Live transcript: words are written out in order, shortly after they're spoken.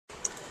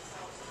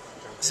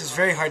This is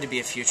very hard to be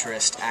a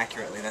futurist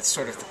accurately. That's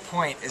sort of the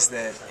point, is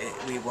that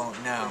we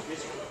won't know.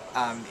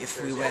 If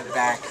we went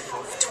back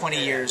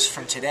 20 years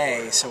from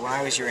today, so when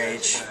I was your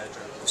age,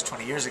 it was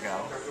 20 years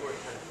ago,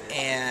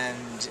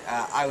 and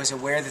I was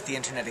aware that the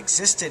internet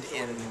existed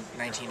in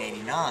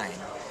 1989,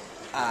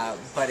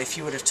 but if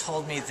you would have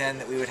told me then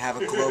that we would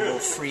have a global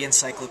free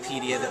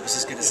encyclopedia that was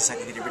as good as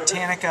Encyclopedia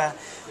Britannica,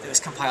 that was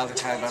compiled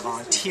entirely by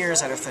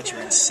volunteers, I'd have thought you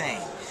were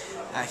insane.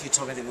 If you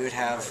told me that we would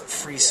have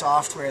free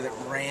software that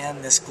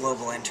ran this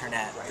global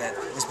internet that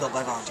was built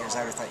by volunteers,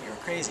 I would have thought you were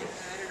crazy.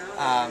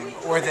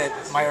 Or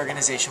that my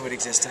organization would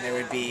exist and there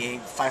would be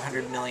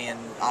 500 million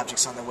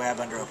objects on the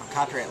web under open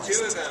copyright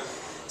licenses.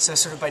 So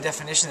sort of by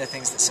definition, the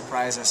things that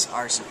surprise us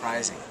are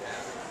surprising.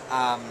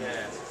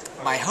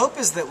 My hope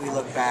is that we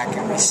look back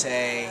and we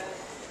say,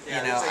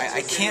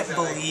 I can't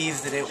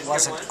believe that it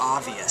wasn't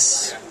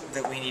obvious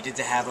that we needed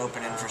to have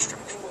open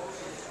infrastructure.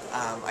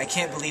 I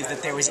can't believe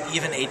that there was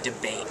even a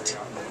debate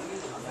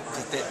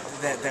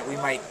that we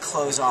might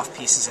close off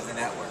pieces of the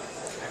network.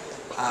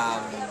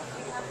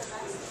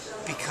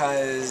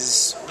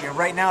 Because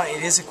right now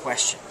it is a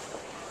question.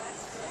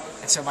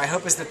 And so my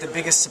hope is that the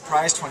biggest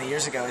surprise 20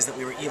 years ago is that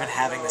we were even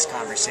having this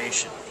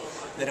conversation.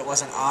 That it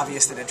wasn't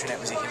obvious that internet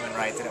was a human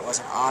right, that it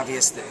wasn't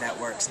obvious that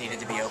networks needed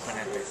to be open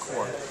at their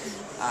core.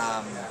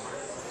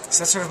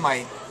 So that's sort of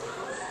my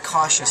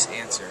cautious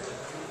answer.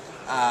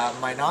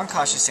 My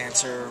non-cautious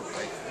answer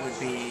would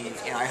be,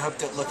 I hope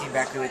that looking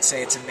back we would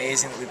say it's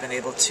amazing that we've been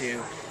able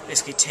to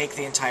basically take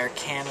the entire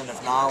canon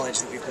of knowledge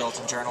that we've built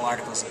in journal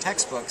articles and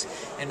textbooks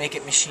and make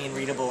it machine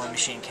readable and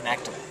machine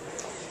connectable.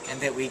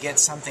 And that we get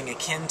something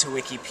akin to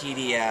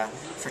Wikipedia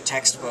for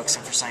textbooks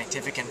and for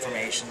scientific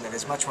information that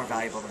is much more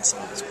valuable than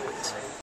some of these books.